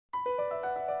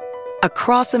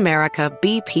Across America,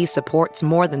 BP supports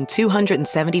more than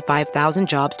 275,000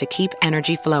 jobs to keep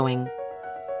energy flowing.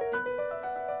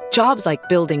 Jobs like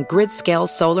building grid-scale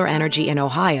solar energy in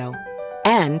Ohio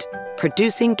and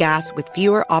producing gas with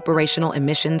fewer operational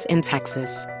emissions in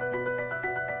Texas.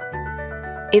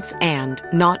 It's and,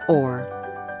 not or.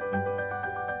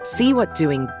 See what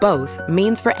doing both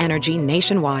means for energy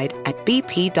nationwide at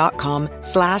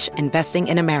bp.com/investing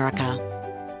in America.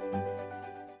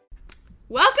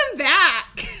 Welcome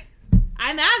back!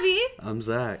 I'm Abby. I'm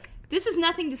Zach. This is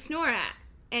Nothing to Snore At.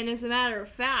 And as a matter of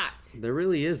fact... There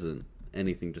really isn't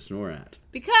anything to snore at.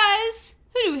 Because,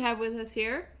 who do we have with us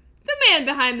here? The man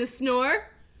behind the snore.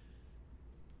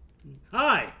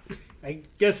 Hi. I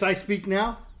guess I speak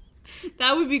now?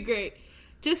 That would be great.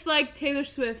 Just like Taylor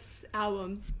Swift's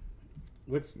album.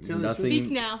 What's Taylor Nothing. Speak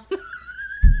Now.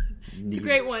 It's a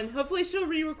great one. Hopefully she'll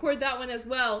re-record that one as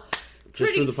well.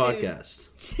 Just for the soon. podcast.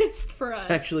 Just for us.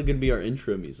 It's actually going to be our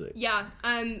intro music. Yeah,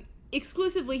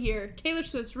 exclusively here. Taylor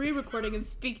Swift's re-recording of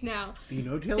Speak Now. Do you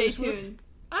know Taylor Stay Swift? tuned.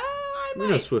 I We might.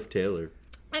 know Swift Taylor.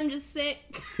 I'm just saying.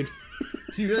 Do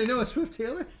you really know a Swift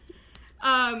Taylor?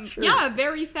 Sure. Yeah,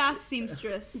 very fast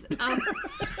seamstress.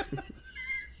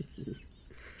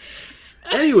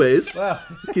 Anyways, Wow.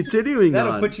 continuing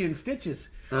That'll on. put you in stitches.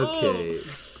 Okay.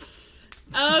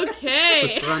 Okay.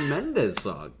 It's a Shawn Mendes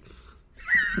song.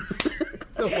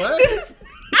 What? This has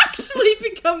actually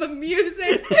become a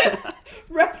music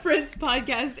reference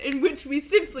podcast in which we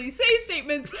simply say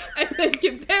statements and then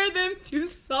compare them to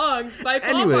songs by pop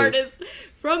Anyways. artists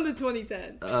from the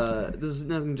 2010s. This is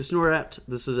Nothing to Snore At.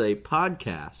 This is a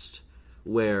podcast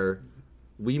where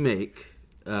we make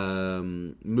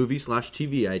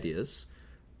movie/TV ideas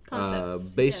Concepts,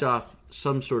 based yes. off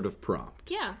some sort of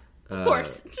prompt. Yeah, of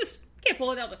course. Just can't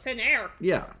pull it out of thin air.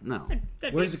 Yeah, no.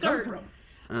 That'd Where be does it come absurd. from?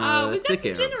 We've got thick some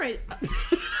air. generator.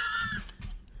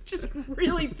 Just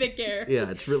really thick air. Yeah,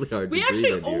 it's really hard We to breathe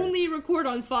actually in here. only record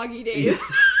on foggy days.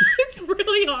 It's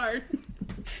really hard.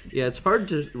 Yeah, it's hard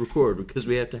to record because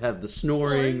we have to have the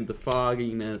snoring, the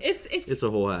fogginess. It's a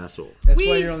whole hassle. That's We-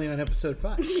 why you're only on episode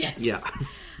 5. yes. Yeah.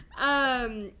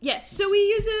 Yes. So we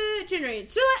use a generator.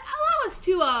 So allow us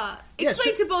to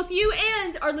explain to both you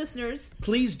and our listeners,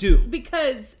 Please do.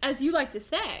 because as you like to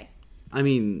say, I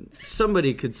mean,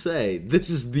 somebody could say this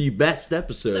is the best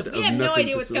episode So of we have no Nothing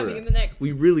idea to what's Snore coming At. in the next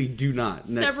We really do not.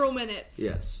 several minutes.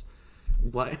 Yes.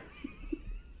 Why?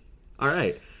 All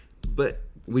right. But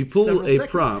we pull Several a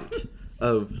seconds.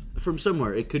 prompt from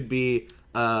somewhere. It could be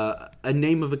a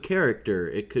name of a character.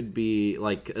 It could be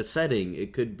like a setting.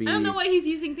 It could be. I don't know why he's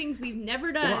using things we've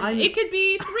never done. Well, it could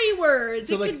be 3 words.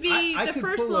 So, it like, could be I the could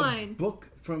first pull line. a book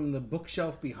from the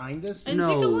bookshelf behind us And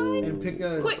no. pick a line? and pick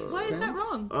a Wait, why is that sentence?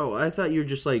 wrong? Oh, I thought you were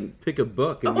just like pick a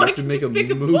book and Oh, we I have to can make just a pick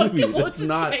a movie. book and we'll That's just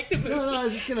not. make the movie. No, I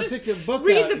was just going to pick a book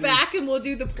Read out the and- back and we'll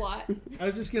do the plot. I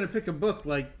was just going to pick a book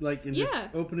and Yeah. just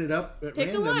open it up at Pick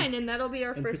random. a line and that'll be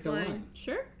our and first pick a line. line.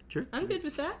 Sure? Sure. I'm good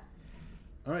with that.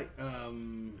 All right.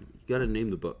 You gotta name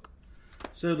the book.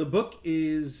 So the book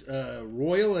is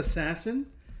Royal Assassin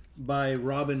by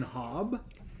Robin Hobb.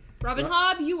 Robin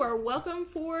Hobb, you are welcome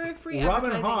for free Robin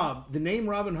advertising. Hobb, the name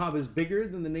Robin Hobb is bigger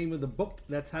than the name of the book.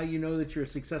 That's how you know that you're a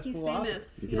successful He's author.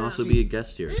 famous. You can yeah. also be a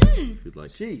guest here if you'd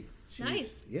like. She's-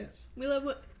 Nice. Yes. We love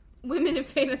women in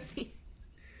fantasy.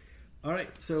 All right.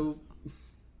 So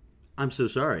I'm so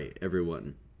sorry,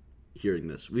 everyone, hearing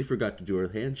this. We forgot to do our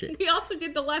handshake. We also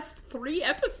did the last 3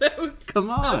 episodes. Come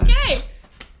on. Okay.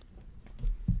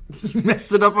 You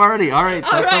messed it up already. All right,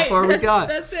 that's All right. how far we got.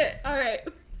 That's it. All right.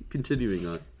 Continuing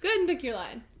on. Go ahead and pick your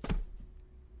line.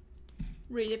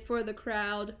 Read it for the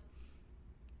crowd.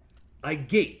 I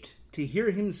gaped to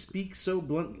hear him speak so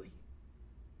bluntly.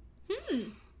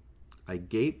 I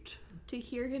gaped. To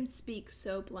hear him speak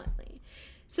so bluntly.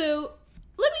 So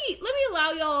let me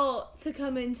allow y'all to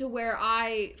come into where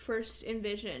I first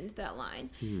envisioned that line.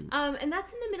 And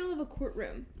that's in the middle of a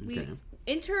courtroom. We Okay.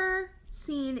 enter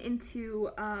scene into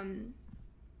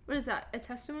what is that? A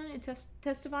testimony?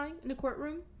 Testifying in a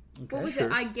courtroom? What was sure.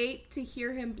 it? I gaped to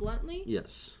hear him bluntly?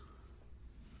 Yes.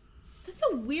 That's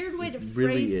a weird way to really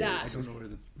phrase is. that. I don't know where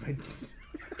the.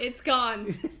 It's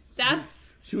gone.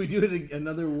 That's Should we do it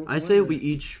another? I say we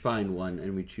each find one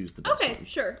and we choose the best okay. one.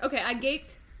 Sure. Okay. I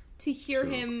gaped to hear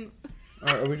him.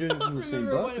 Are we doing it I from the don't same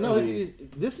remember book? what it No,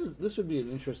 was. this would be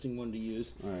an interesting one to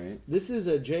use. All right. This is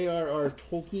a J.R.R.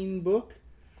 Tolkien book.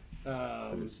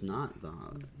 It's not the.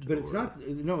 But it's not.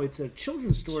 No, it's a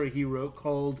children's story he wrote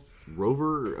called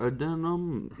Rover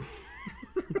Adenum.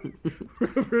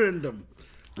 Referendum.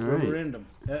 All right. Referendum.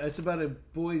 It's about a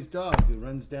boy's dog who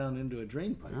runs down into a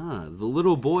drain pipe. The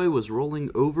little boy was rolling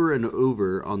over and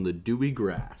over on the dewy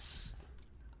grass.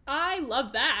 I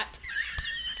love that.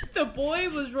 The boy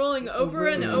was rolling over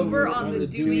and over on the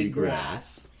dewy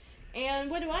grass. And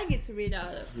what do I get to read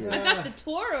out of? Yeah. I got the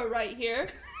Torah right here.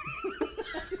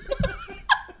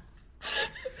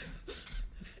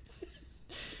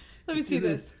 Let me see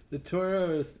this. The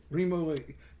Torah, Remo,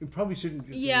 you probably shouldn't.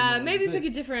 Yeah, maybe pick a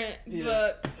different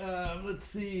book. Let's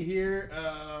see here.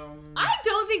 I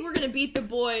don't think we're going to beat the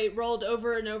boy rolled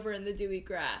over and over in the dewy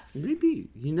grass. Maybe.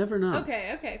 You never know.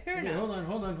 Okay, fair enough.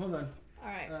 Hold on. All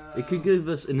right. It could give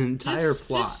us an entire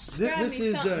plot. grab This me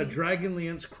is something.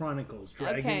 Dragonlance Chronicles,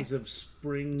 Dragons of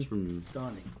Spring from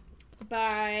Dawning.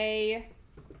 By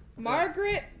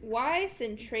Margaret Weiss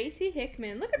and Tracy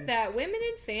Hickman. Look at that. Women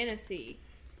in fantasy.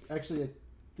 Actually, I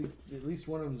think at least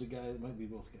one of them's a guy. It might be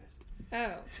both guys.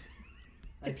 Oh.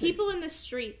 The people in the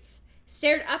streets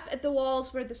stared up at the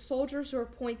walls where the soldiers were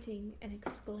pointing and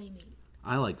exclaiming.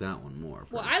 I like that one more.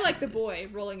 Well, I like the boy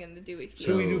rolling in the dewy fields.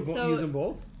 Should we use them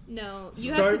both? No,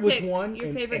 you Start have to with pick one your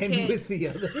and favorite end kid. with the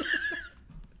other.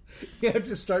 You have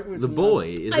to start with The one. boy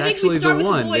is I think actually we start the with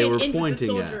one the boy they and were end with the pointing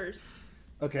at. soldiers.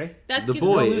 Okay. That The gives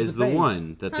boy Don't lose is the the page.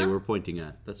 one that they Huh? were pointing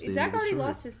at. That's the end Zach of the already story.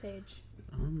 lost his page.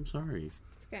 I'm sorry.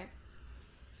 It's okay.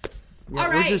 Yeah, All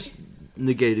we're right. just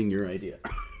negating your idea.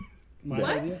 My What?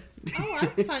 idea? Oh,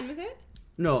 I was fine with it.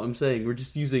 No, I'm saying we're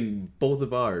just using both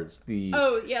of ours. The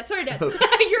Oh, yeah. Sorry, Dad. Oh.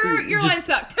 your line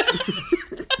sucked.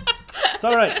 It's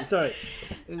all right. It's all right.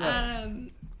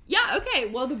 Yeah, okay.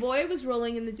 Well, the boy was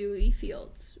rolling in the dewy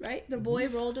fields, right? The boy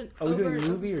rolled an Are we over doing and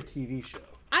over. movie or TV show?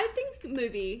 I think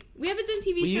movie. We haven't done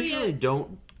TV we show usually yet.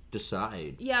 don't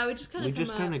decide. Yeah, we just kind We of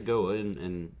just kind of go in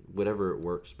and whatever it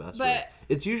works best. But- with.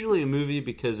 It's usually a movie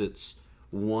because it's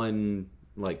one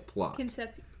like plot.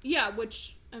 concept. Yeah,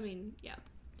 which I mean, yeah.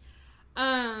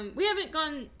 We haven't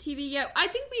gone TV yet. I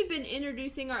think we've been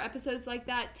introducing our episodes like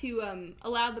that to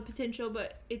allow the potential,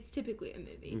 but it's typically a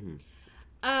movie.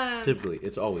 Typically,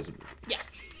 it's always a movie. Yeah.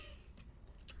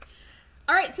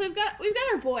 All right, so we've got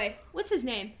our boy. What's his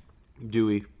name?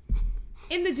 Dewey.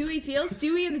 In the Dewy Fields?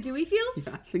 Dewey in the Dewy Fields?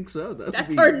 I think so.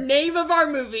 That's our name of our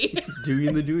movie. Dewey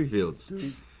in the Dewey Fields.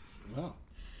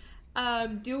 Wow.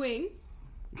 Doing.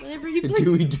 Whenever you play.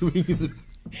 Dewey doing the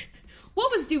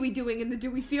What was Dewey doing in the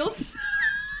Dewy Fields?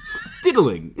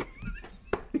 diddling.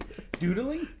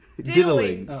 Doodling?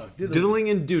 Diddling. Oh, diddling. Diddling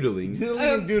and doodling. Diddling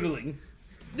and doodling.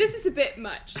 This is a bit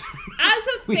much. As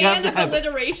a We fan have to of have-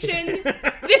 alliteration,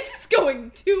 this is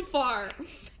going too far.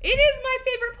 It is my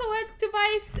favorite poetic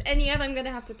device, and yet I'm going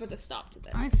to have to put a stop to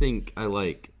this. I think I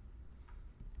like.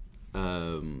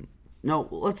 No,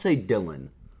 let's say Dylan.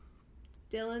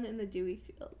 Dylan in the Dewy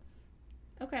Fields.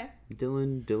 Okay.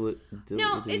 Dylan.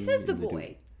 No, it says the in Dewy.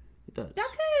 boy. It does. That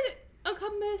could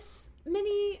encompass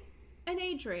an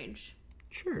age range.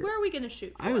 Sure. Where are we going to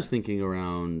shoot for? I was thinking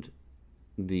around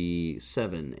the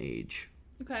 7 age.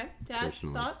 Okay. Dad,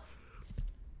 Personally. thoughts?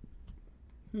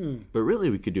 But really,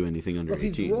 we could do anything under If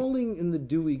he's 18. rolling in the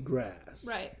dewy grass.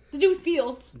 Right. The Dewy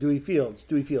Fields. Dewy Fields.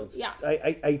 Yeah.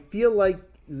 I feel like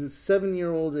the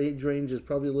 7-year-old age range is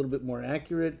probably a little bit more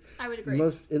accurate. I would agree.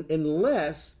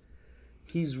 Unless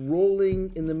he's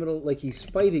rolling in the middle, like he's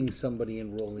fighting somebody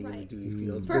and rolling in the Right. dewy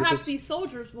fields. But if Perhaps it's- these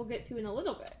soldiers we'll get to in a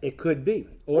little bit. It could be.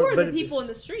 Or but the if- people in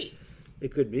the streets.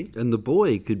 It could be. And the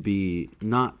boy could be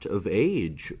not of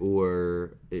age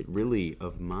or it really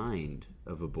of mind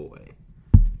of a boy.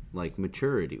 Like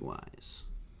maturity-wise.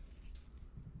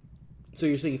 So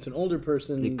you're saying it's an older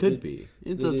person. It could that- be.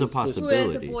 that That's is- a Who possibility.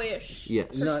 has a boyish Yes.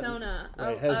 persona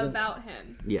Right, hasn't- about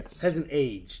him. Yes. Hasn't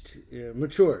aged,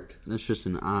 matured. That's just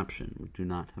an option. We do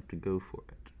not have to go for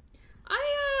it.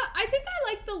 I think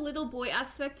I like the little boy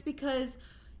aspect because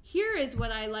here is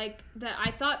what I like that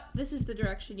I thought this is the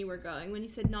direction you were going when you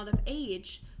said not of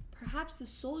age. Perhaps the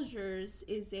soldiers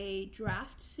is a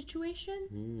draft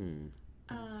situation.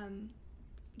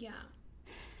 Yeah.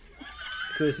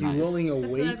 So is he Nice. rolling what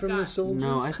away I've from the got. soldiers?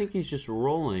 No, I think he's just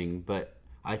rolling, but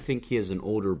I think he has an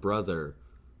older brother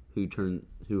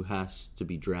who has to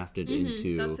be drafted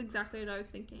into That's exactly what I was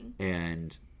thinking.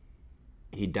 and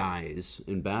he dies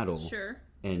in battle. Sure.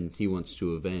 And he wants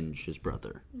to avenge his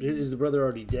brother. Is the brother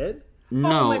already dead?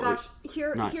 No. Oh my gosh!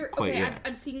 Here. not quite Okay, yet.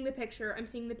 I'm seeing the picture.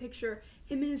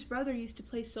 Him and his brother used to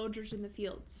play soldiers in the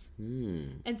fields,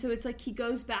 and so it's like he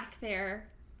goes back there,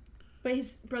 but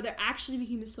his brother actually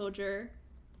became a soldier.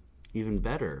 Even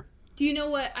better. Do you know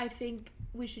what I think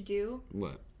we should do?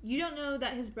 What? You don't know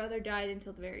that his brother died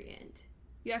until the very end.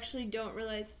 You actually don't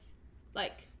realize,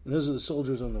 like, And those are the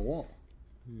soldiers on the wall.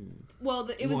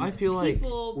 it was I feel like-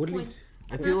 people. What do you?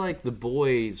 I feel like the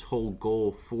boy's whole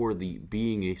goal for the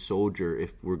being a soldier,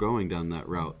 if we're going down that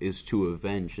route, is to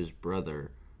avenge his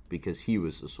brother because he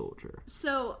was a soldier.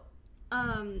 So,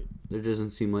 There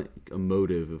doesn't seem like a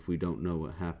motive if we don't know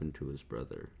what happened to his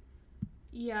brother.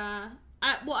 Yeah.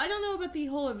 I don't know about the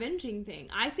whole avenging thing.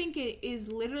 I think it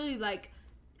is literally like,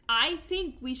 I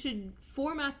think we should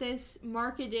format this,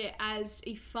 market it as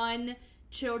a fun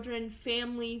children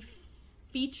family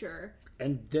feature.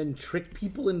 And then trick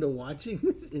people into watching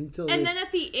this until And then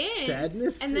at the end,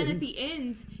 sadness. And then at the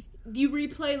end, you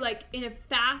replay, like, in a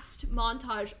fast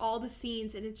montage, all the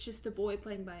scenes, and it's just the boy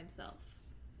playing by himself.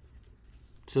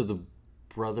 So the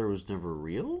brother was never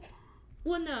real?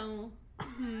 Well, no.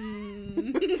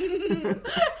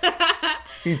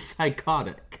 He's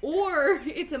psychotic. Or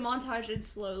it's a montage and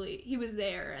slowly he was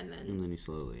there and then And then he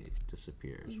slowly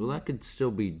disappears. Well, that could still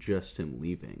be just him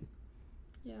leaving.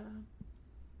 yeah.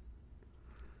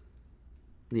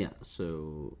 Yeah,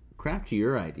 so craft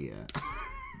your idea.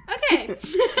 Okay.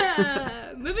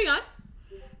 Moving on.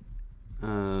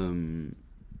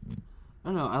 I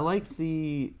don't know. I like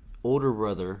the older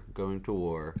brother going to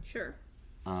war. Sure.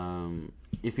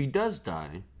 If he does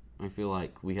die, I feel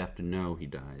like we have to know he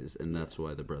dies, and that's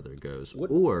why the brother goes.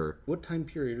 What time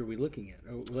period are we looking at?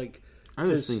 Oh, like, I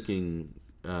was thinking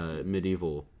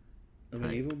medieval. A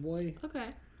medieval boy Okay.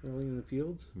 rolling in the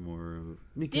fields? More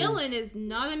because Dylan is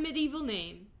not a medieval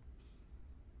name.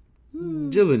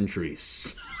 Dylan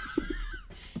Treese.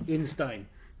 Einstein.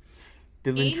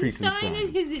 Dylan Einstein is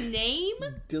Treesenstein. his name?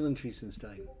 Dylan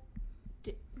Treesenstein.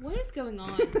 What is going on?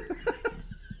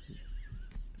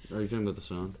 Are you talking about the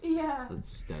song? Yeah.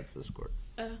 That's Discord.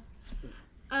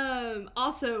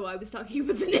 Also, I was talking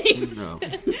about the names. No.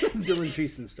 Dylan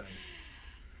Treesenstein.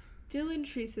 Dylan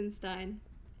Treesenstein.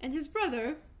 And his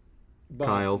brother. Bob.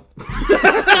 Kyle.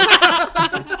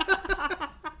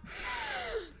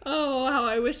 Oh, how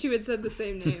I wish you had said the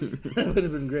same name. That would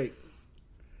have been great.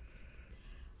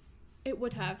 It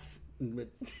would have. But,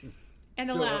 And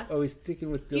so, alas. are we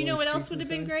sticking with Dylan Do you know what else would have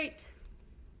been Treesenstein? great?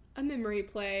 A memory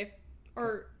play.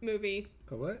 Or movie.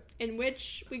 A what? In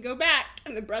which we go back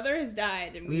and the brother has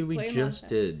died and we We play just montage.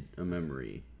 did a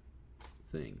memory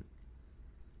thing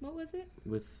What was it?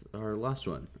 with our last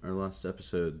one. Our last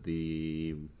episode,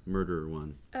 the murder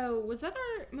one. Oh, was that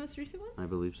our most recent one? I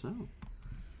believe so.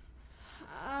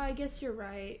 I guess you're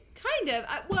right. Kind of.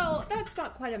 Well, that's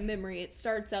not quite a memory. It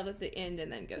starts out at the end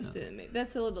and then goes to the movie.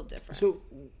 That's a little different. So,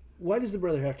 why does the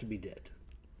brother have to be dead?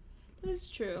 That's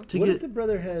true. To What get if the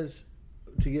brother has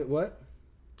to get what?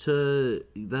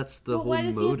 that's the But whole why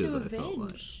does he have to motive. I felt like.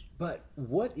 avenge? But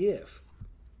what if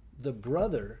the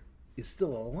brother is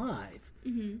still alive,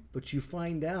 but you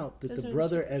find out that Those the are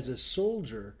brother, as a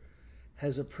soldier,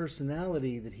 has a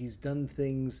personality that he's done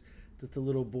things that the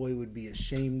little boy would be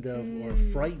ashamed of or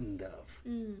frightened of.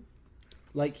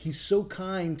 Like, he's so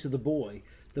kind to the boy.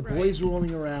 The boy's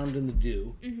rolling around in the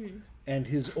dew, and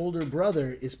his older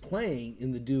brother is playing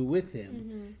in the dew with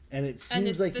him. And it And seems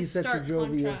it's like the he's such a stark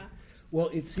jovial... contrast. Well,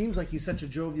 it seems like he's such a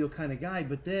jovial kind of guy,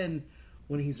 but then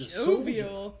when he's a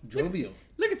Jovial. soldier... Jovial.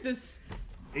 Look at this.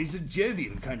 He's a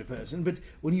jovial kind of person, but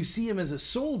when you see him as a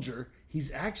soldier, he's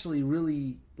actually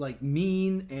really, like,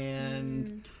 mean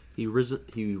and... He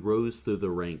rose through the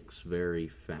ranks very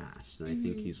fast, and I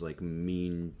think he's like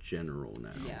mean general now.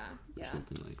 Yeah.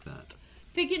 Something like that.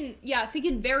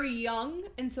 Thinking very young,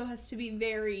 and so has to be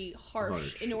very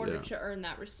harsh in order yeah. to earn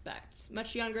that respect.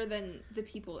 Much younger than the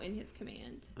people in his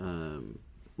command.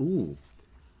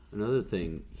 Another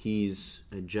thing, he's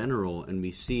a general, and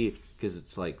we see, because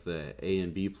it's like the A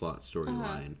and B plot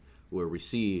storyline, where we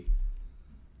see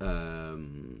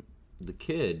the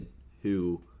kid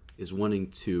who is wanting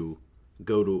to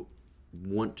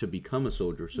want to become a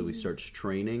soldier, so he starts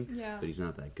training, but he's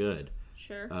not that good.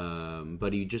 Sure.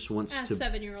 But he just wants to...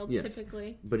 7-year-olds, yes,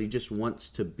 typically. But he just wants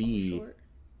to be Short.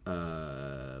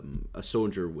 a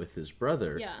soldier with his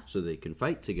brother, so they can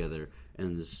fight together.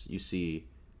 And you see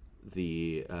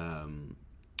the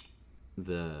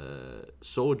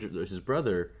soldier, his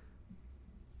brother,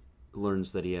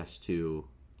 learns that he has to,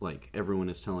 like, everyone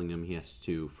is telling him he has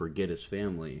to forget his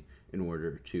family in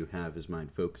order to have his mind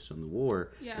focused on the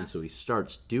war. And so he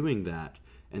starts doing that,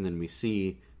 and then we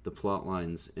see the plot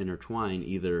lines intertwine.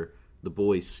 Either the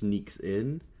boy sneaks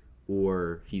in,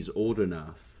 or he's old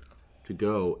enough to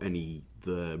go, and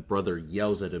the brother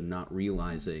yells at him, not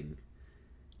realizing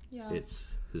it's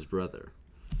his brother.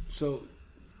 So,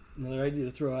 another idea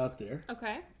to throw out there.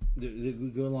 Okay. They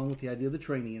go along with the idea of the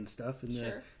training and stuff, and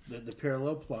Sure. the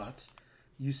parallel plots.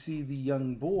 You see the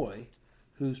young boy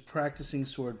who's practicing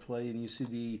swordplay, and you see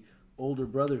the older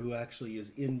brother who actually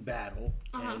is in battle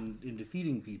and in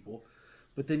defeating people.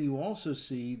 But then you also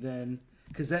see then,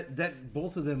 because that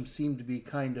both of them seem to be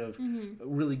kind of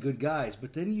really good guys.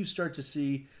 But then you start to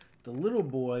see the little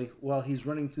boy, while he's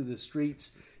running through the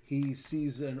streets, he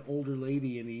sees an older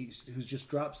lady and who's just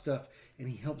dropped stuff, and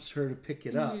he helps her to pick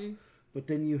it up. But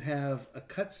then you have a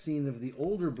cutscene of the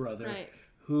older brother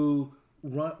who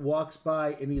walks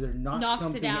by and either knocks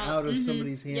something out of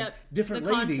somebody's hand, different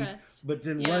lady, contrast. but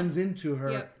then runs into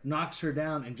her, knocks her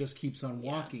down, and just keeps on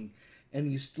walking. And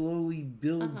you slowly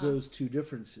build those two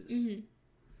differences.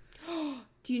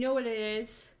 Do you know what it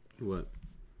is? What?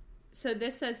 So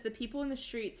this says, the people in the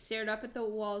street stared up at the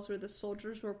walls where the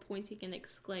soldiers were pointing and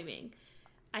exclaiming.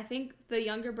 I think the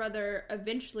younger brother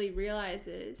eventually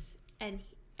realizes, and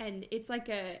it's like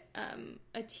a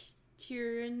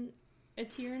tyranny.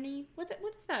 What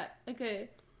is that? Like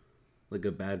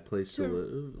a bad place to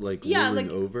live, like ruling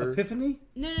like over. Epiphany?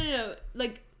 No.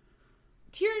 Like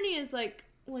tyranny is like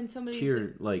when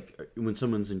somebody's like when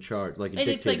someone's in charge, like a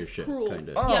dictatorship, like kind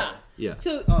of. Yeah.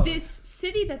 So this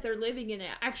city that they're living in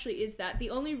actually is that. The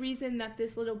only reason that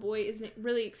this little boy isn't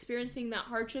really experiencing that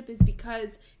hardship is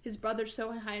because his brother's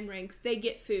so high in ranks. They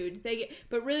get food.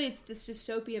 But really it's this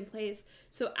dystopian place.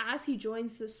 So as he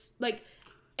joins this, like,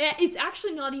 it's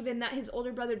actually not even that his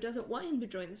older brother doesn't want him to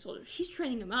join the soldiers. He's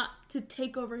training him up to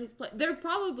take over his place. They're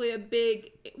probably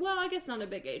I guess not a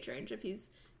big age range if he's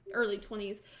early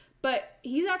 20s. But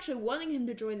he's actually wanting him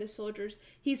to join the soldiers.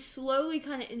 He's slowly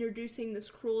kind of introducing this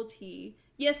cruelty.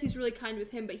 Yes, he's really kind with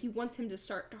him, but he wants him to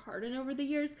start to harden over the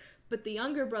years. But the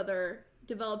younger brother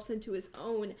develops into his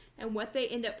own. And what they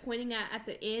end up pointing at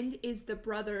the end is the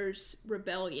brother's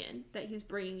rebellion that he's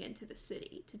bringing into the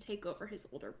city to take over his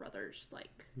older brother's,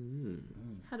 like...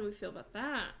 How do we feel about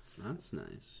that? That's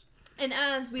nice. And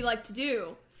as we like to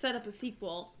do, set up a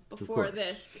sequel before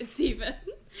this is even...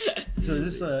 So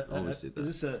is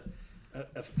this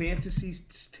a fantasy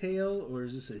tale, or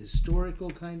is this a historical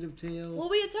kind of tale? Well,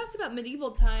 we had talked about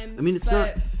medieval times. I mean, it's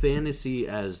not fantasy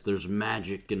as there's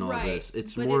magic and all this.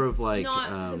 It's more of like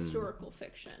not historical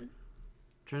fiction. I'm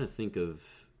trying to think of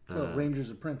Ranger's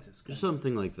Apprentice,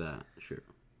 something like that. Sure.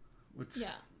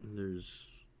 Yeah. There's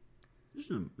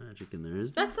no magic in there,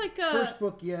 is there? That's like a... First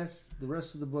book, yes. The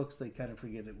rest of the books, they kind of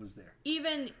forget it was there.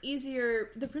 Even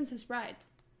easier, The Princess Bride.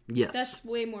 Yes. That's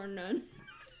way more known.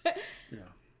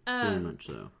 Very much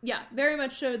so. Yeah, very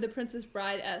much so. The Princess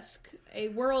Bride-esque. A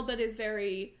world that is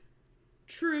very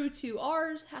true to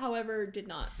ours, however, did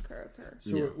not occur.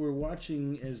 So we're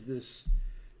watching as this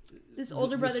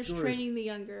older brother's training the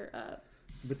younger up.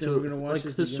 But then we're going to watch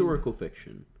like historical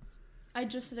fiction. I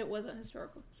just said it wasn't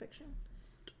historical fiction.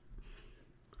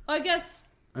 I guess.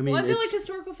 I feel like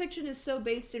historical fiction is so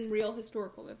based in real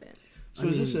historical events. So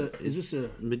is this a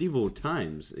medieval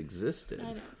times existed?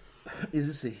 I know. Is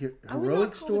this a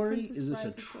heroic story? Is this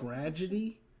a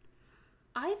tragedy?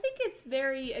 I think it's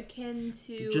very akin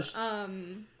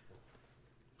to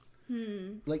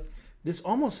like this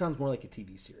almost sounds more like a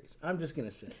TV series. I'm just gonna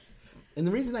say, and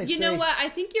the reason you know what, I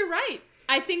think you're right.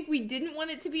 I think we didn't want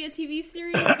it to be a TV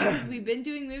series because we've been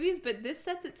doing movies, but this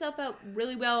sets itself out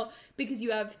really well because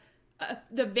you have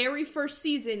the very first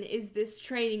season is this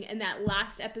training, and that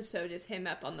last episode is him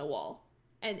up on the wall,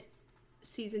 and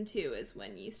season 2 is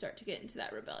when you start to get into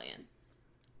that rebellion.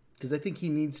 Because I think he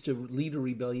needs to lead a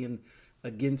rebellion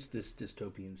against this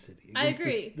dystopian city. I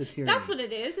agree. That's what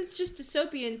it is. It's just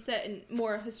dystopian set in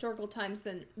more historical times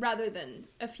rather than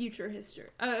a future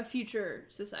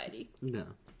society. Yeah.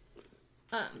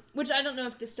 Which I don't know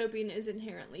if dystopian is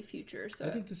inherently future. So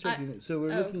I think dystopian. So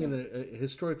we're looking at a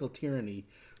historical tyranny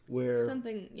where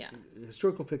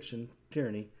historical fiction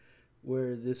tyranny,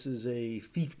 where this is a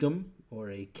fiefdom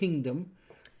or a kingdom,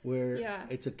 where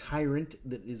it's a tyrant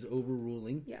that is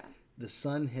overruling. Yeah. The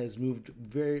son has moved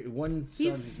very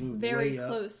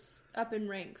close up in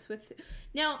ranks with.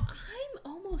 Now I'm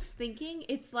almost thinking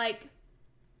it's like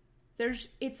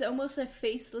it's almost a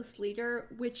faceless leader,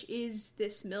 which is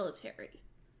this military.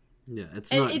 Yeah,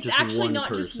 it's actually not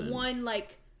person. Just one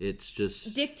like. It's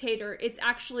just dictator. It's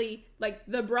actually like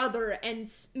the brother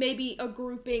and maybe a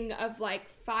grouping of like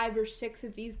 5 or 6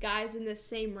 of these guys in the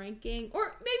same ranking,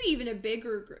 or maybe even a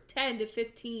bigger group, 10 to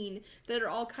 15 that are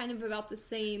all kind of about the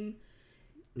same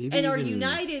and are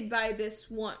united by this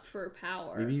want for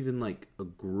power. Maybe even like a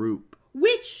group,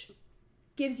 which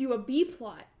gives you a B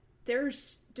plot.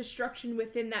 There's destruction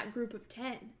within that group of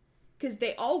 10. Because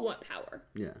they all want power.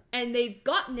 Yeah. And they've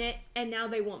gotten it, and now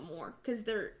they want more. Because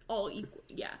they're all equal.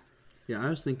 Yeah. Yeah, I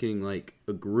was thinking like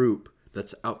a group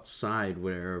that's outside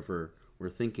wherever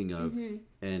we're thinking of. Mm-hmm.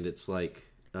 And it's like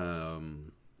a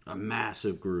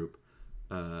massive group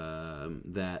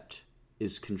that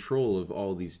is control of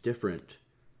all these different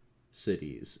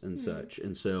cities and such.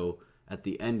 And so at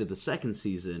the end of the second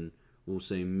season, we'll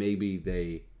say maybe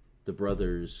the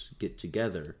brothers get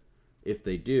together if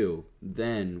they do,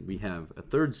 then we have a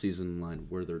third season line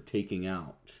where they're taking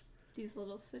out... These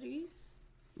little cities?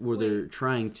 Where they're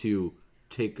trying to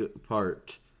take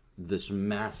apart this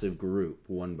massive group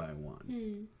one by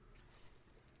one.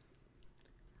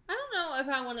 I don't know if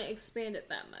I want to expand it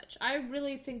that much. I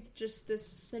really think just this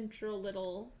central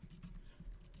little...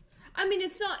 I mean,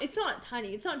 it's not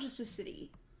tiny. It's not just a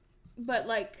city. But,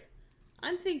 like,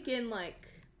 I'm thinking, like...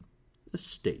 A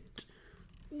state.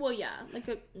 Well, yeah, like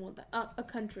a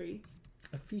country.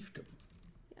 A fiefdom.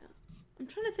 Yeah. I'm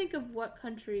trying to think of what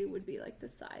country would be, like, the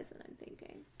size that I'm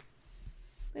thinking.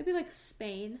 Maybe, like,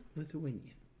 Spain.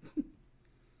 Lithuania.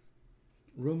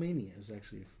 Romania is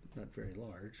actually not very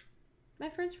large. My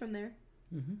friend's from there.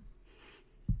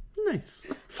 Nice.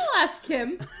 I'll ask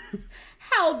him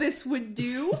how this would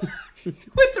do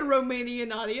with the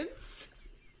Romanian audience.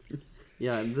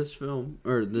 Yeah, and this film,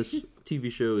 or this TV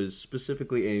show is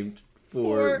specifically aimed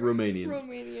for Romanians.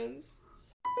 Romanians.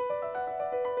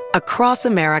 Across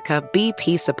America,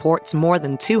 BP supports more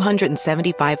than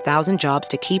 275,000 jobs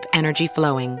to keep energy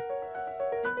flowing.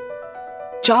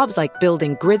 Jobs like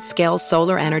building grid-scale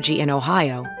solar energy in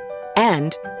Ohio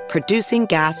and producing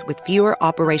gas with fewer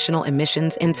operational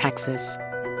emissions in Texas.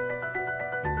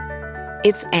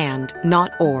 It's and,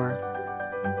 not or.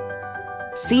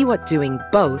 See what doing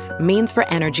both means for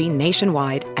energy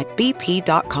nationwide at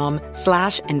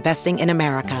bp.com/investing in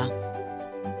America.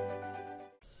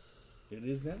 It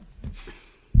is now.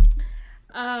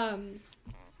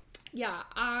 Yeah,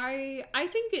 I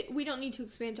think we don't need to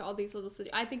expand to all these little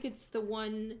cities. I think it's the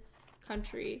one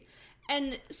country.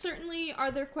 And certainly,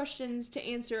 are there questions to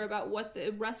answer about what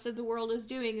the rest of the world is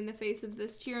doing in the face of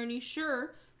this tyranny?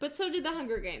 Sure, but so did the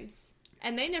Hunger Games.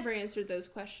 And they never answered those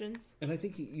questions. And I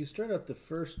think you start out the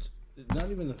first, not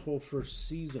even the whole first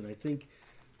season. I think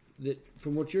that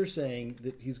from what you're saying,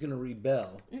 that he's going to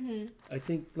rebel. Mm-hmm. I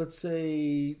think, let's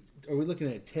say, are we looking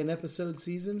at a 10-episode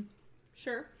season?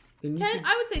 Sure. Then 10,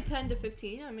 I would say 10 to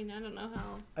 15. I mean, I don't know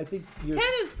how. I think 10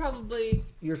 is probably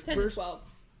your 10 first to 12.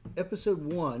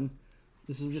 Episode 1,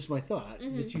 this is just my thought,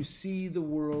 that you see the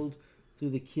world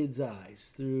through the kid's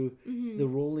eyes, through the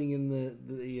rolling in the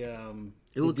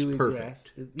it looks perfect.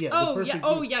 Grass. Yeah.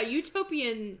 Oh yeah,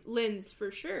 utopian lens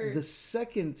for sure. The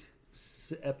second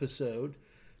episode,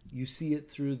 you see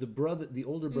it through the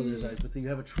older brother's eyes, but then you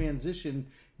have a transition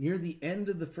near the end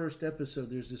of the first episode.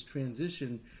 There's this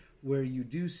transition where you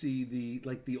do see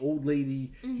the old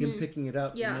lady, him picking it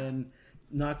up and then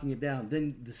knocking it down.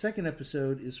 Then the second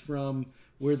episode is from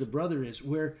where the brother is,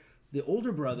 where the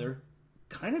older brother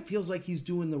kind of feels like he's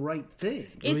doing the right thing.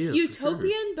 It's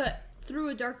utopian, but through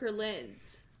a darker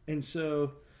lens. And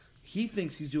so he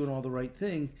thinks he's doing all the right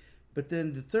thing, but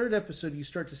then the third episode you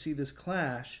start to see this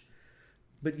clash,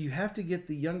 but you have to get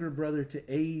the younger brother to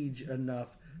age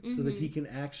enough so that he can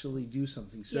actually do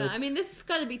something. So, yeah, I mean, this has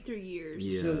got to be through years.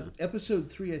 Yeah. So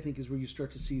episode 3, I think, is where you start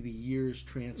to see the years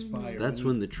transpire. That's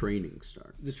when the training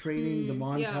starts. The training, the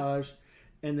montage,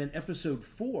 and then episode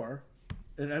 4,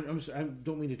 and I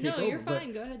don't mean to take over. No, you're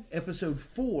fine. Go ahead. Episode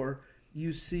 4,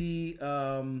 you see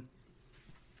the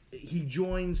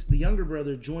younger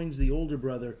brother joins the older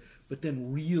brother, but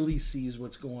then really sees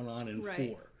what's going on in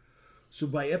 4. So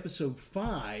by episode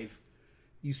 5,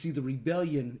 you see the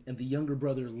rebellion and the younger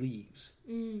brother leaves.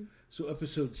 So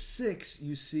episode 6,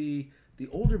 you see the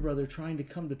older brother trying to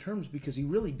come to terms because he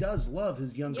really does love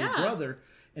his younger brother.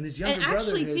 And his younger brother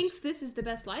actually thinks this is the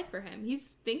best life for him. He's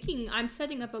thinking, I'm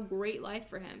setting up a great life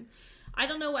for him. I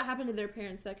don't know what happened to their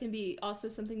parents. That can be also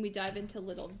something we dive into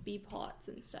little B plots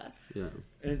and stuff. Yeah.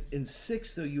 And in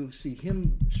 6, though, you see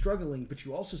him struggling, but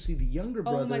you also see the younger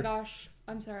brother. Oh my gosh.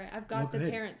 I'm sorry. I've got the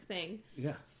parents thing.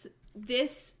 Yeah.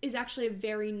 This is actually a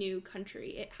very new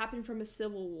country. It happened from a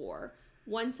civil war.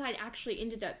 One side actually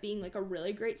ended up being like a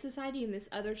really great society, and this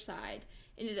other side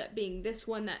ended up being this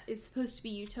one that is supposed to be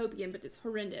utopian, but it's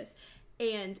horrendous.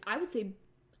 And I would say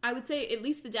at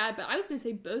least the dad, but I was going to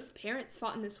say both parents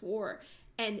fought in this war,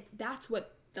 and that's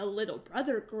what the little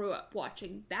brother grew up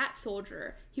watching. That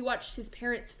soldier, he watched his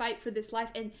parents fight for this life,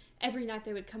 and every night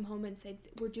they would come home and say,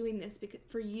 "We're doing this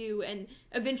for you." And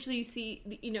eventually, you see,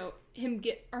 him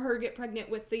get pregnant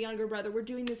with the younger brother. "We're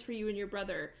doing this for you and your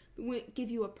brother. We give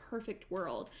you a perfect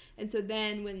world." And so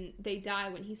then, when they die,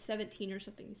 when he's 17 or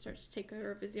something, he starts to take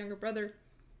care of his younger brother.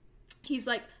 He's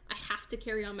like, I have to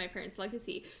carry on my parents'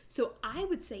 legacy. So I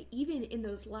would say even in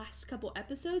those last couple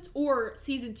episodes, or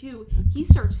season 2, he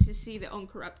starts to see the own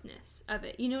corruptness of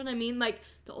it. You know what I mean? Like,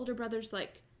 the older brother's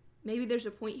like, maybe there's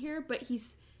a point here, but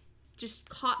he's just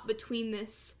caught between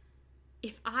this.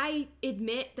 If I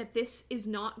admit that this is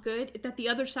not good, that the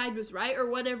other side was right, or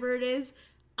whatever it is,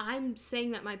 I'm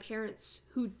saying that my parents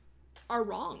who are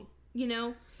wrong. you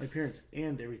know? My parents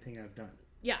and everything I've done.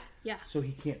 Yeah, yeah. So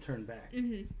he can't turn back.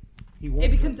 Mm-hmm. He won't.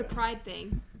 It becomes a turn back. pride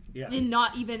thing. Yeah. And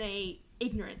not even a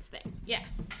ignorance thing. Yeah.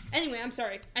 Anyway, I'm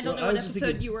sorry. I don't Well, know I what was just episode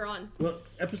thinking- you were on. Well,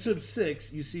 episode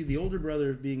 6, you see the older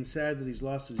brother being sad that he's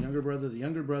lost his younger brother. The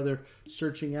younger brother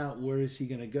searching out where is he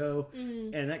going to go,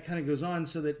 and that kind of goes on.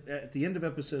 So that at the end of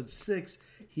episode 6,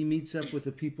 he meets up with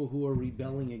the people who are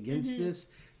rebelling against this,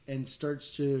 and starts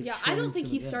to. Yeah, I train don't think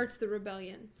some he of them. starts the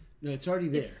rebellion. No, it's already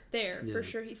there. It's there Yeah. for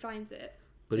sure. He finds it.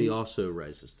 But he also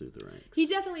rises through the ranks. He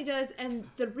definitely does, and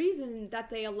the reason that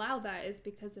they allow that is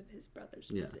because of his brother's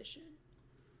position.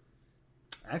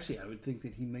 Actually, I would think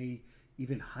that he may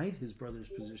even hide his brother's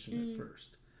position at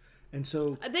first, and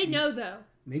so They know though.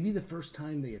 maybe the first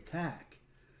time they attack,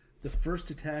 the first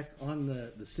attack on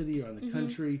the city or on the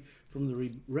country from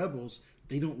the rebels,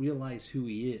 they don't realize who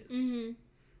he is.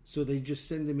 So they just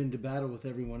send him into battle with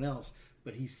everyone else.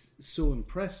 But he's so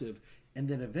impressive. And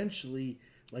then eventually,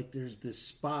 like, there's this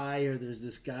spy or there's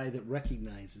this guy that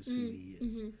recognizes who he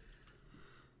is.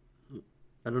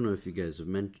 I don't know if you guys have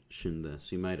mentioned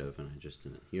this. You might have, and I just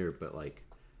didn't hear. But, like,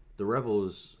 the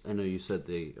rebels, I know you said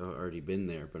they already been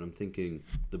there, but I'm thinking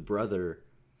the brother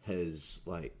has,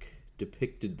 like,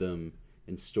 depicted them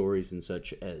in stories and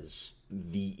such as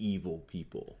the evil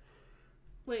people.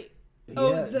 Wait. Yeah,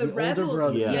 Oh, the the older rebels.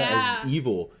 brother. Yeah. As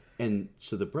evil. And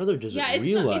so the brother doesn't Yeah, it's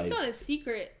realize. not a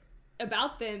secret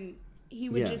about them. He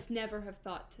would Yeah. just never have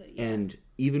thought to. Yeah. And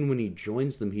even when he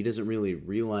joins them, he doesn't really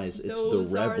realize it's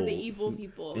Those the are rebel the evil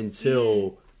people.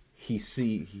 until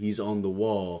he's on the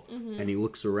wall and he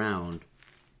looks around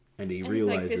and he and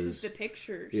realizes he's like, this is the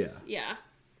pictures. Yeah. Yeah.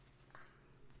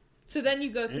 So then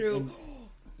you go through.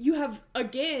 You have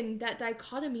again that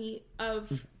dichotomy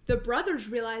of the brothers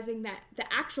realizing that the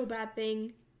actual bad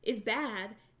thing is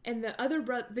bad, and the older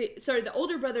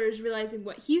brother is realizing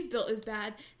what he's built is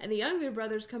bad, and the younger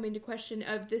brother's coming to question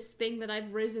of this thing that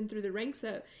I've risen through the ranks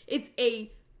of. It's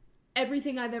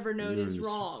everything I've ever known is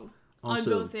wrong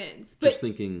also, on both ends. But just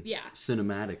thinking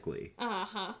cinematically.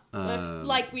 that's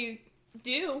like we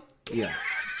do. Yeah.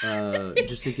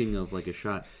 Just thinking of like a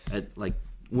shot at like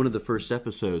one of the first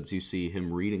episodes, you see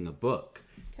him reading a book.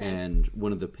 And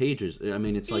one of the pages, I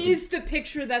mean, it's like... Is the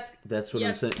picture that's what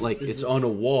I'm saying. Like, it's on a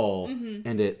wall, Mm-hmm.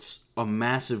 and it's a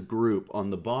massive group on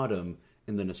the bottom,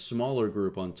 and then a smaller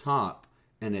group on top,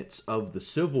 and it's of the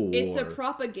Civil War. It's a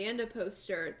propaganda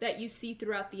poster that you see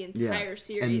throughout the entire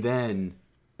series. And then,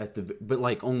 but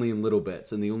like only in little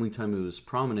bits, and the only time it was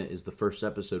prominent is the first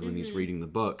episode when he's reading the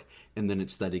book, and then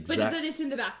it's that exact... But then it's in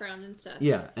the background and stuff.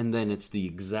 Yeah, and then it's the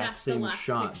exact That's the same last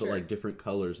shot, picture. but like different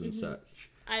colors and such.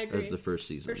 I agree. As the first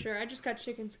season. For sure. I just got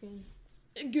chicken skin.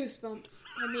 Goosebumps.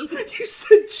 I mean, You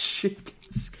said chicken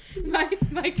skin.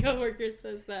 my coworker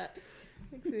says that.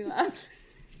 Makes me laugh.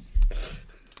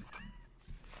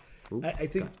 I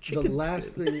think got the chicken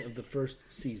last skin. thing of the first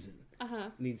season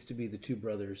needs to be the two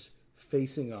brothers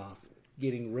facing off,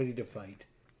 getting ready to fight,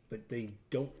 but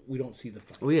we don't see the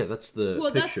fight. Oh yeah, that's the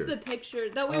Well, picture. that's the picture.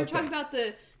 That we were Okay. talking about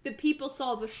the people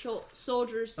saw the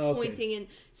soldiers Okay. pointing, and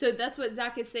so that's what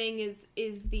Zach is saying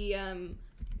is the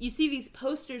you see these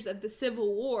posters of the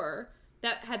Civil War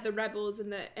that had the rebels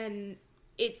and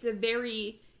it's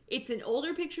an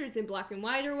older picture. It's in black and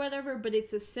white or whatever, but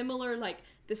it's a similar like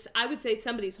this. I would say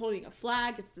somebody's holding a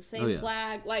flag. It's the same Oh, yeah.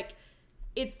 flag. Like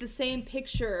it's the same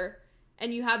picture.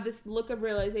 And you have this look of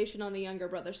realization on the younger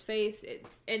brother's face,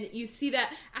 and you see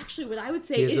that. Actually, what I would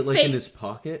say Is is it like in his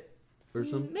pocket or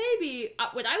something? Maybe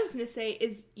what I was going to say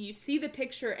is you see the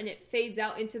picture and it fades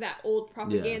out into that old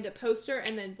propaganda poster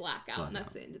and then black out, and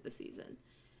that's the end of the season.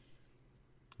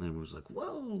 And everyone was like,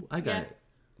 "Whoa, I got Yeah.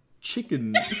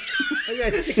 chicken." I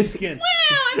got chicken skin.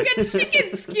 Wow, I've got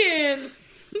chicken skin.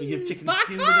 We give chicken Bok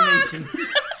skin to bok. the nation.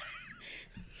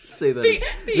 Say that. The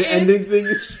The ending thing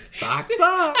is bok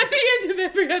bok. At the end of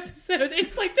every episode,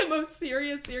 it's like the most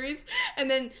serious series, and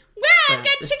then wow, I've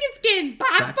got chicken skin. Bok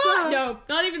Bok bok. bok. No,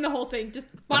 not even the whole thing. Just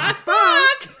bok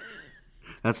Bok bok.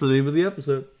 That's the name of the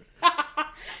episode. I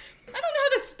don't know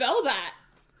how to spell that.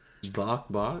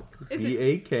 Bok bok. Is it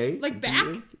B-A-K. Like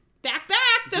back.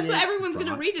 That's what everyone's going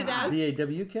to read it as.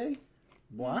 BAWK?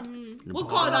 Block? We'll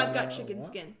call it I've got chicken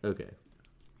skin. Okay.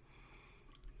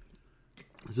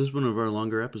 Is this one of our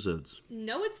longer episodes?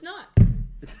 No, it's not.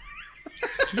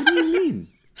 What do you mean?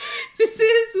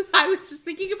 I was just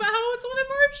thinking about how it's one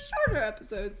of our shorter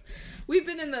episodes. We've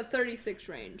been in the 36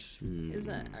 range. Is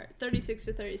that 36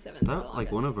 to 37? I thought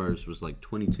like one of ours was like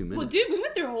 22 minutes. Well, dude, we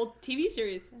went through a whole TV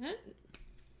series.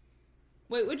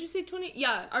 Wait, what'd you say? 20?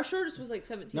 Yeah, our shortest was like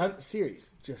 17. Not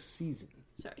series, just season.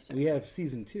 Sorry. We have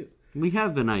season 2. We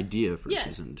have an idea for Yes.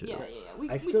 season 2. Yeah.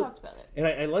 We still- talked about it. And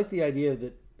I like the idea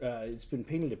that it's been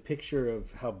painted a picture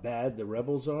of how bad the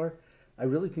rebels are. I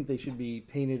really think they should be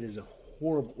painted as a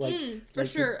horrible, for like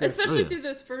sure, they're, especially through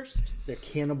those first. They're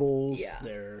cannibals. Yeah.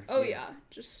 They're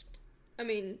Just, I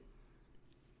mean,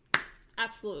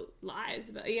 absolute lies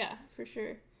about. Yeah, for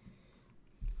sure.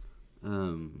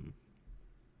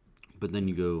 But then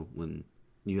you go when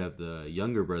you have the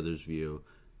younger brother's view,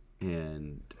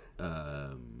 and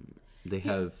they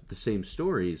have the same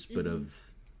stories, but of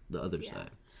the other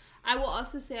side. I will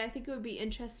also say I think it would be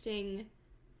interesting.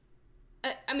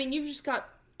 I mean, you've just got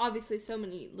obviously so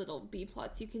many little B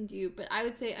plots you can do, but I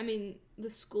would say, I mean, the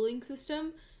schooling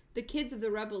system. The kids of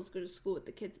the rebels go to school with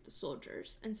the kids of the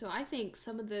soldiers, and so I think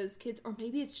some of those kids, or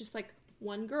maybe it's just like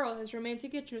one girl has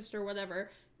romantic interest or whatever.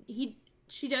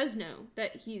 She does know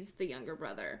that he's the younger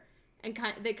brother, and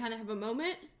they kind of have a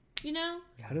moment, you know?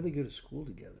 How do they go to school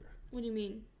together? What do you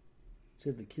mean? It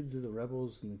said the kids of the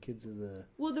rebels and the kids of the...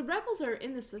 Well, the rebels are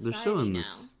in the society still in now.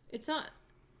 this... It's not...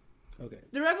 Okay.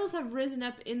 The rebels have risen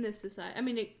up in this society. I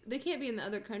mean, they can't be in the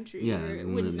other countries, Yeah, or it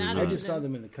wouldn't matter. I just saw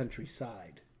them in the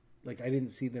countryside. Like, I didn't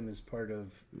see them as part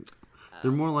of...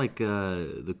 They're more like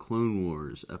the Clone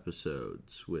Wars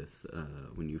episodes with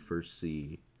when you first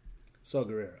see... Saw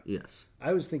Gerrera. Yes.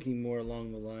 I was thinking more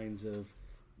along the lines of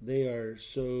they are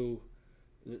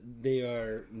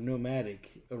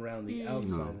nomadic around the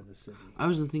outside of the city. I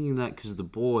wasn't thinking that because the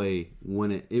boy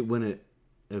wouldn't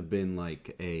have been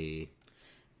like a...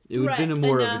 It would have been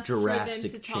more of a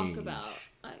drastic change. Talk about,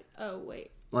 oh,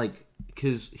 wait. Like,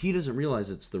 because he doesn't realize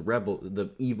it's the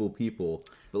evil people,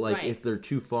 but like if they're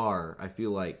too far, I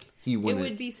feel like he wouldn't. It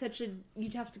would be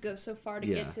you'd have to go so far to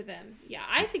get to them. Yeah,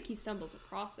 I think he stumbles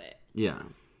across it. Yeah.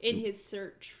 In his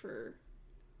search for...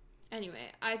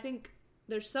 Anyway, I think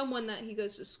there's someone that he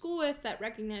goes to school with that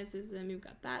recognizes them. You've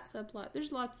got that subplot.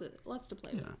 There's lots to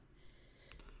play with.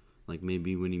 Like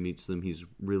maybe when he meets them, he's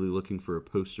really looking for a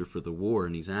poster for the war,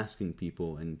 and he's asking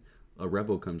people, and a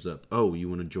rebel comes up. Oh, you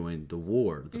want to join the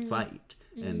war, the fight?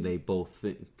 And they both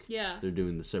think they're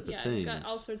doing the separate things. You've got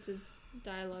all sorts of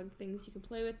dialogue things you can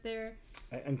play with there.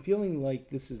 I'm feeling like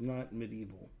this is not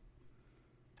medieval.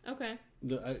 Okay.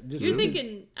 You're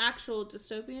thinking actual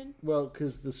dystopian? Well,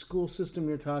 because the school system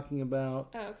you're talking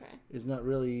about is not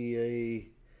really a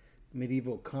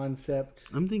medieval concept.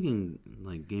 I'm thinking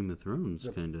like Game of Thrones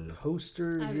kind of.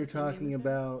 Posters you're talking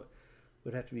about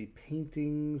would have to be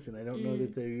paintings, and I don't know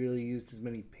that they really used as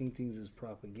many paintings as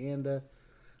propaganda.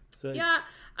 So yeah,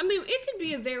 I mean, it could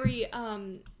be a very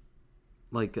I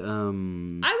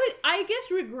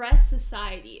guess regress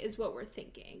society is what we're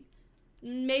thinking.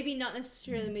 Maybe not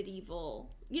necessarily medieval.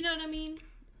 You know what I mean?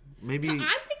 Maybe I'm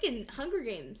thinking Hunger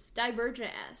Games,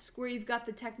 Divergent-esque, where you've got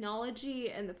the technology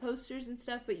and the posters and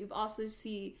stuff, but you've also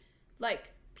see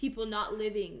like people not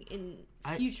living in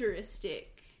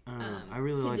futuristic I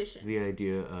really conditions. like the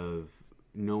idea of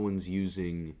no one's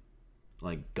using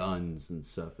like guns and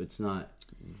stuff. It's not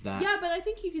that. Yeah, but I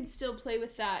think you can still play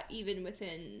with that even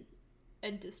within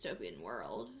a dystopian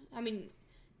world. I mean,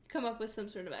 come up with some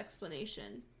sort of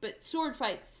explanation. But sword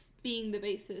fights being the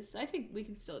basis, I think we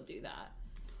can still do that.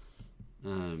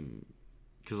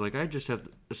 Because like I just have,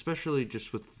 especially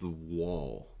just with the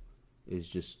wall, is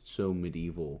just so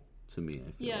medieval to me.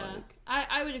 I feel like.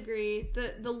 I would agree.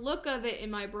 The look of it in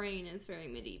my brain is very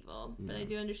medieval, but I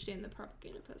do understand the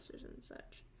propaganda posters and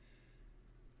such.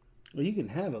 Well, you can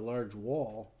have a large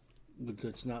wall, but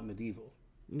it's not medieval.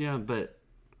 Yeah, but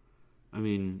I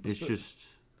mean, it's just.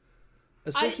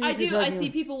 I see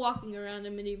people walking around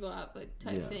in medieval outfit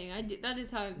type thing. That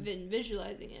is how I've been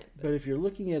visualizing it. But if you're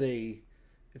looking at a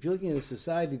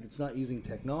society that's not using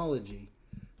technology,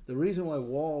 the reason why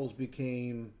walls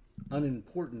became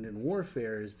unimportant in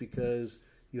warfare is because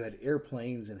you had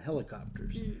airplanes and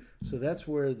helicopters. So that's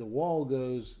where the wall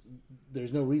goes.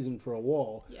 There's no reason for a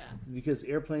wall. Yeah. Because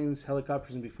airplanes,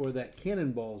 helicopters, and before that,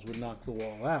 cannonballs would knock the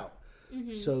wall out.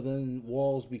 So then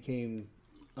walls became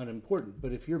unimportant.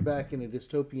 But if you're back in a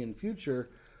dystopian future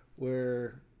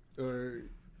where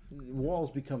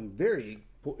walls become very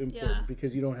important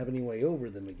because you don't have any way over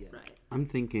them again. Right. I'm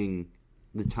thinking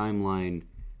the timeline.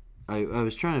 I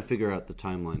was trying to figure out the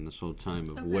timeline this whole time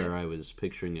of where I was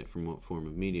picturing it from what form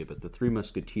of media, but the Three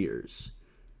Musketeers,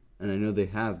 and I know they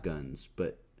have guns,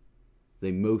 but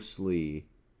they mostly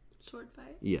Sword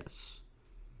fight? Yes.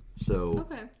 So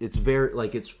it's very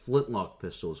like it's flintlock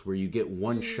pistols where you get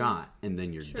one shot and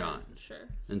then you're done. Sure.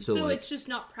 And so like, it's just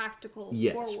not practical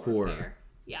for for warfare.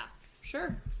 Yeah,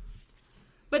 sure.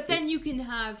 But then you can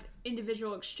have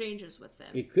individual exchanges with them.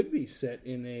 It could be set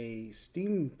in a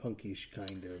steampunkish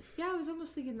kind of. Yeah, I was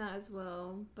almost thinking that as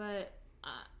well, but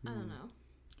I don't know.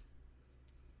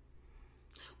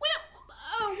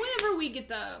 Whenever we get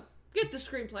the get the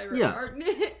screenplay right, Yeah. or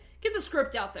get the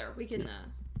script out there. We can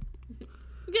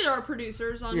get our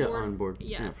producers on board. On board.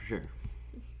 Yeah. Yeah, for sure.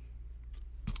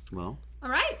 Well, All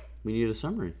right. we need a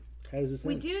summary. How does this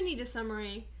We end? do need a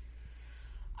summary.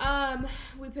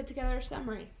 We put together a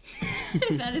summary.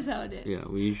 That is how it is. Yeah,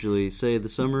 we usually say the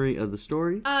summary of the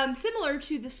story. Similar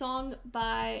to the song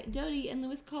by Dodie and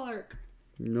Lewis Clark.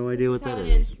 No idea what That's that how it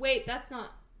is. ends. Wait, that's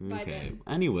not by Okay. them.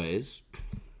 Anyways,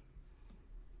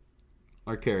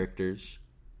 our characters.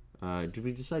 Did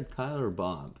we decide Kyle or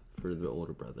Bob for the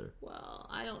older brother? Well,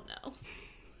 I don't know.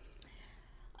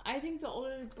 I think the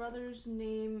older brother's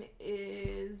name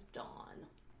is Dawn.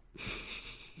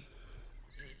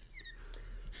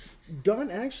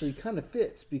 Dawn actually kind of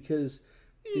fits because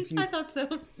if you I thought so.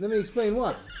 let me explain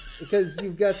why. Because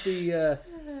you've got the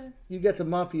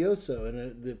mafioso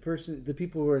and the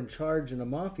people who are in charge in a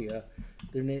mafia,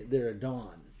 they're a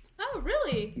Don. Oh,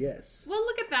 really? Yes. Well,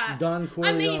 look at that. Don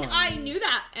I mean, Corleone. I knew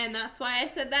that, and that's why I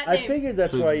said that I name. figured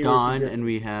that's So why you were Don suggesting. and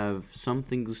we have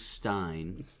something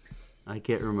Stein. I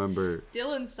can't remember.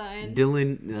 Dylan Stein.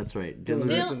 Dylan. That's right.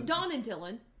 Dylan. Dawn and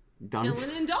Dylan. Don.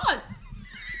 Dylan and Dawn.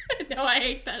 No, I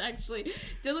hate that, actually.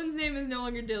 Dylan's name is no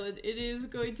longer Dylan. It is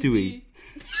going to Dewey. be...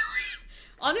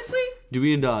 Honestly,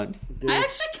 Dewey and Don. I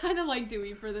actually kind of like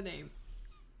Dewey for the name.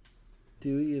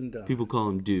 Dewey and Don. People call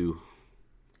him Dew.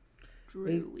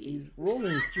 Drewy. He's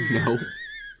rolling through No.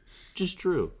 Just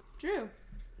Drew. Drew.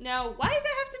 Now, why does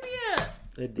that have to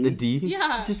be a... a The D. D?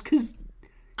 Yeah. Just because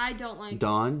I don't like...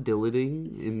 Don,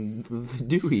 Dilleting, and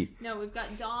Dewey. No, we've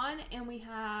got Dawn, and we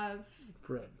have...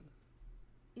 Fred.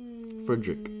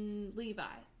 Frederick. Levi.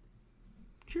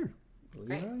 Sure.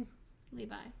 Great. Levi?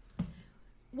 Levi.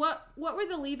 What were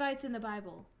the Levites in the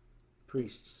Bible?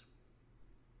 Priests.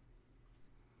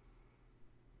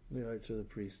 Levites are the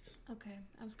priests. Okay,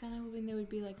 I was kind of hoping they would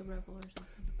be like a rebel or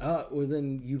something. Well,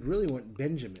 then you'd really want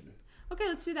Benjamin. Okay,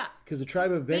 let's do that. Because the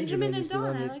tribe of Benjamin, Benjamin and is the Dawn,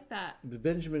 one I that... like that. The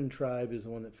Benjamin tribe is the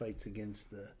one that fights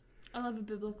against the... I love a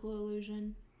biblical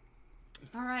illusion.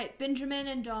 All right, Benjamin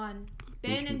and Dawn.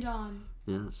 Ben and Dawn.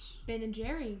 Yes. Ben and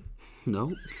Jerry.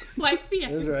 No. Like the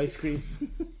Those are ice cream.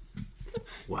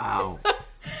 Wow.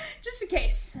 Just in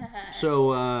case.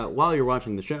 So while you're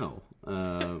watching the show,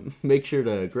 make sure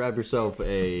to grab yourself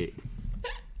a...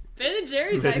 Ben and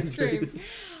Jerry's ice cream.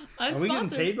 Are we getting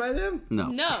Unsponsored. paid by them? No.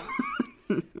 No.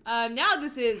 Now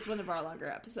this is one of our longer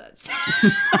episodes.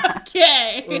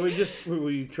 Okay. Were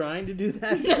you trying to do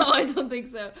that? No, I don't think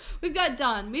so. We've got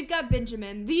Don. We've got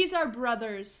Benjamin. These are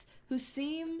brothers who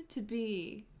seem to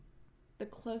be the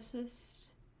closest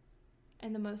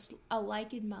and the most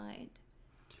alike in mind.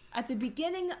 At the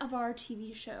beginning of our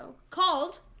TV show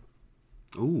called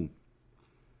Ooh.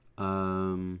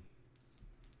 Towers.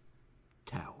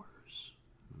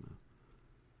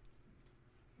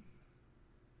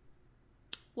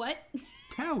 what?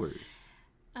 Towers.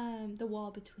 The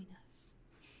Wall Between Us.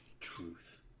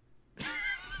 Truth.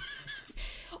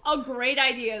 Oh, great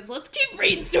ideas. Let's keep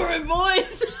brainstorming,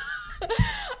 boys.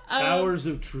 Towers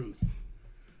of Truth.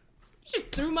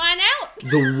 Just threw mine out.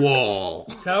 The Wall.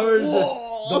 Towers of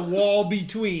the wall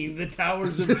between the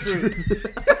Towers of Truth.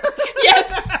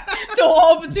 Yes, the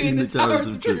wall between the, the towers towers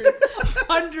of of truth.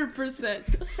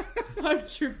 100%.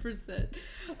 100%.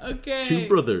 Okay. Two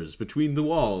brothers between the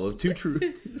wall of two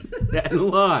truths and a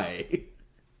lie.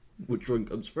 Which one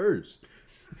comes first?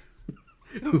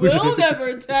 We'll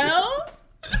never tell.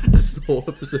 That's the whole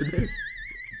episode.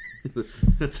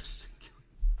 That's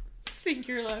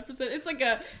Singular episode. It's like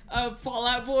a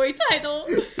Fallout Boy title.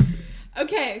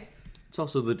 Okay. It's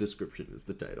also the description is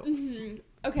the title.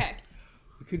 Okay.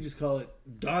 We could just call it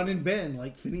Don and Ben,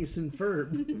 like Phineas and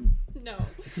Ferb. No.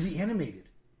 It could be animated.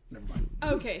 Never mind.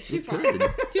 Okay. Too far.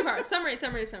 Too far. Summary.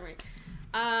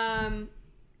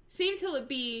 Seem to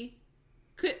be.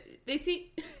 Could they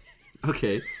see?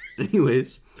 Okay.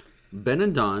 Anyways, Ben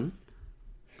and Don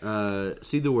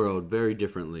see the world very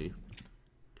differently.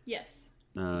 Yes.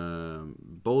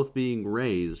 Both being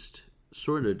raised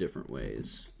sort of different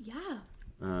ways. Yeah.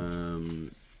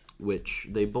 Which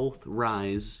they both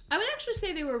rise. I would actually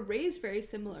say they were raised very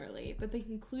similarly, but the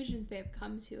conclusions they have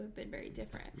come to have been very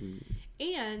different.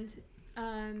 And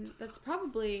that's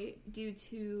probably due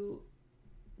to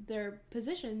their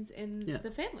positions in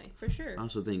the family, for sure. I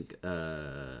also think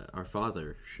our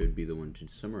father should be the one to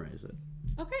summarize it.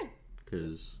 Okay.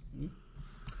 Because...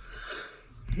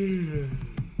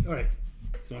 All right.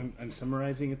 So I'm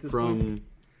summarizing at this point.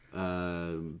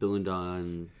 From Bill and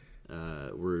Don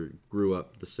grew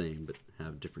up the same but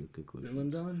have different conclusions. Bill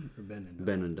and Don or Ben and Don?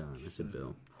 Ben and Don. I said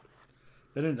Bill.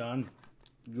 Ben and Don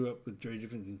grew up with very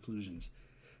different conclusions.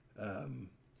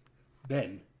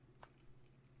 Ben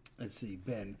let's see,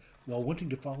 Ben, while wanting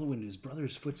to follow in his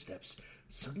brother's footsteps,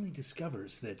 suddenly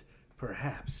discovers that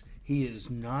perhaps he is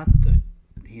not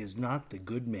the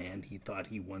good man he thought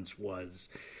he once was.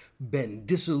 Ben,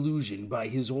 disillusioned by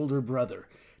his older brother,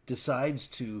 decides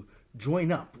to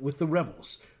join up with the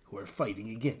rebels who are fighting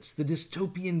against the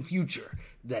dystopian future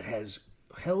that has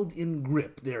held in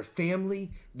grip their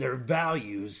family, their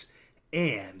values,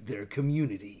 and their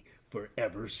community for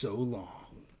ever so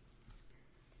long.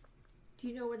 Do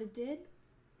you know what it did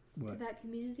What? to that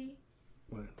community?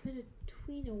 What? Put a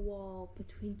tween a wall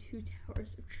between two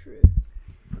towers of truth.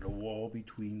 Put a wall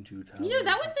between two towers. You know,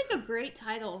 that would make a great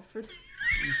title for the...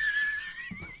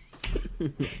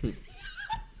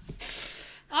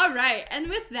 All right, and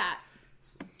with that,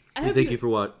 I hope Thank you for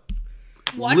what?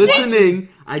 watching. Listening.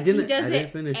 I He didn't does it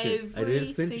finish it. I every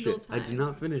didn't finish single it. I did time.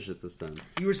 not finish it this time.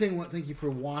 You were saying thank you for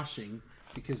washing,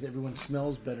 because everyone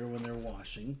smells better when they're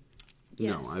washing.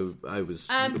 Yes. No, I was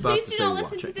about Please to do say not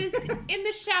listen watching. to this in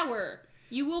the shower.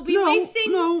 You will be No,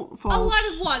 wasting no, a false.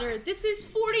 lot of water. This is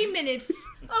 40 minutes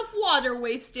of water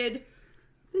wasted.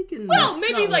 They can, Well,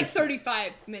 maybe not like wasted.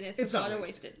 35 minutes It's of not water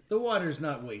wasted. wasted. The water's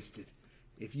not wasted.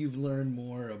 If you've learned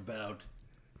more about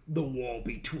the wall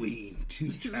between two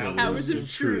towers. Hours of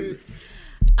truth.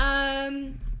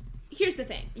 Here's the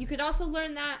thing. You could also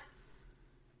learn that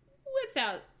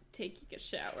without taking a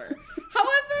shower.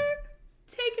 However,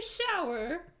 take a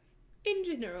shower in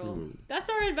general. That's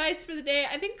our advice for the day.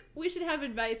 I think we should have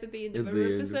advice at the end of At every the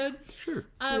end. episode. Sure.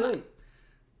 Too late.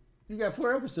 You got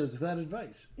 4 episodes without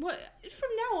advice. What from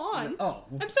now on? Oh.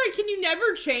 I'm sorry. Can you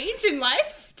never change in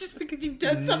life just because you've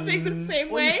done something the same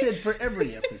Well, way? you said for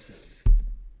every episode.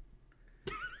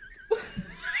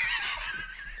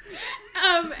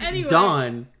 Anyway.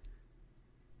 Don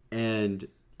and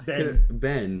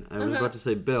Ben. I was about to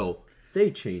say Bill. They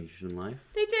changed in life,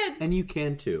 They did. and you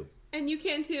can too. And you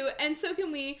can too, and so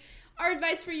can we. Our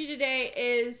advice for you today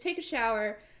is take a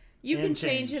shower. You And can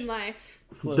change change. in life.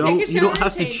 Clothes. Don't Take a you don't shower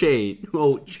have and to change.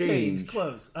 Oh, change.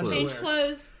 clothes. Change Underwear.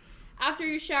 clothes after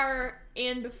your shower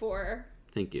and before.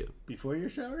 Thank you, Before your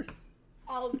shower?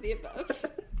 All of the above.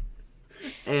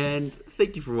 and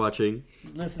thank you for watching.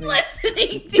 Listening.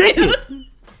 Listening, dude.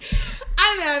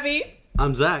 I'm Abby.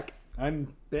 I'm Zach.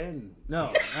 I'm Ben.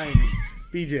 No, I'm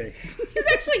BJ. He's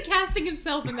actually casting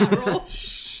himself in that role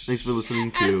Thanks for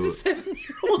listening as the to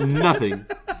 7-year-old. nothing.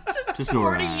 Just Just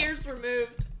 40 Nora. years